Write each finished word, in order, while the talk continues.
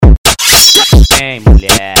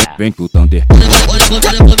vem pro Thunder. Olha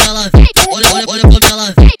como ela vem, olha como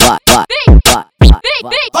ela vem.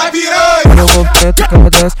 Vai virando! Olha o movimento que ela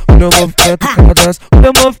desce, olha o movimento que ela desce,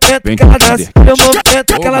 olha o movimento que ela desce, olha o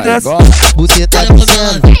movimento que ela desce. Você tá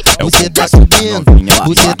descendo, você tá subindo,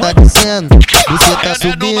 você tá descendo, você tá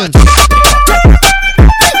subindo.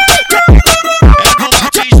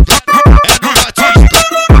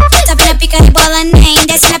 Sobe na pica, rebola nem,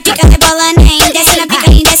 desce na pica, rebola nem, desce na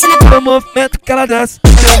pica e desce na pica. Olha o movimento que ela desce.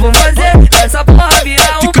 Eu vou fazer essa porra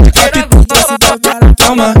virar um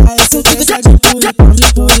Toma,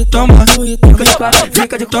 toma,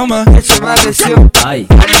 fica de toma, esse emagreceu. Ai,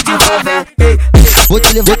 Vou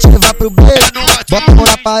te levar pro beijo, bota a mão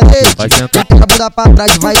na parede, bota a bunda pra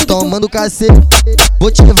trás, vai tomando cacete.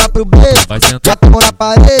 Vou te levar pro beijo, bota a mão na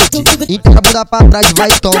parede, inteira a bunda pra trás, vai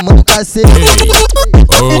tomando cacete.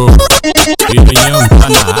 Piranhão tá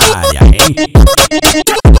na área, hein?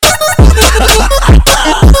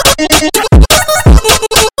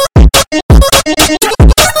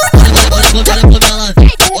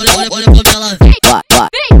 Olha como ela vem.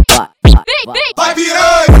 Vai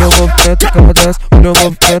virando! olha o movimento que ela desce, olha o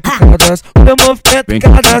movimento que ela desce, olha o movimento que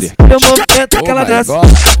ela desce, olha o movimento que ela desce.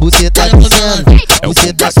 Você tá descendo,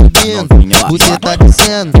 você tá subindo, você tá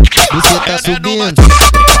descendo, você tá subindo.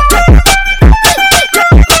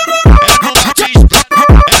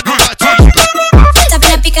 Sobe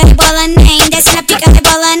na pica, rebola nem, desce na pica,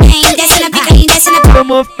 rebola nem, desce na pica e desce na pica. Olha o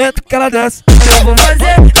movimento que ela desce. eu vou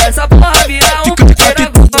fazer essa porra virar um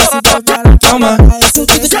Toma,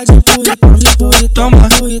 toma,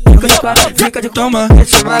 fica de toma,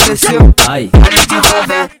 esse emagreceu. Ai,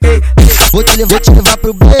 Vou te levar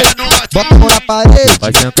pro beijo, bota a mão na parede,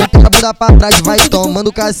 bota a bunda pra trás, vai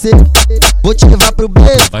tomando cacete. Vou te levar pro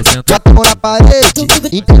beijo, bota a mão na parede,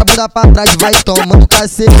 inteira a bunda pra trás, vai tomando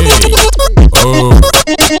cacete.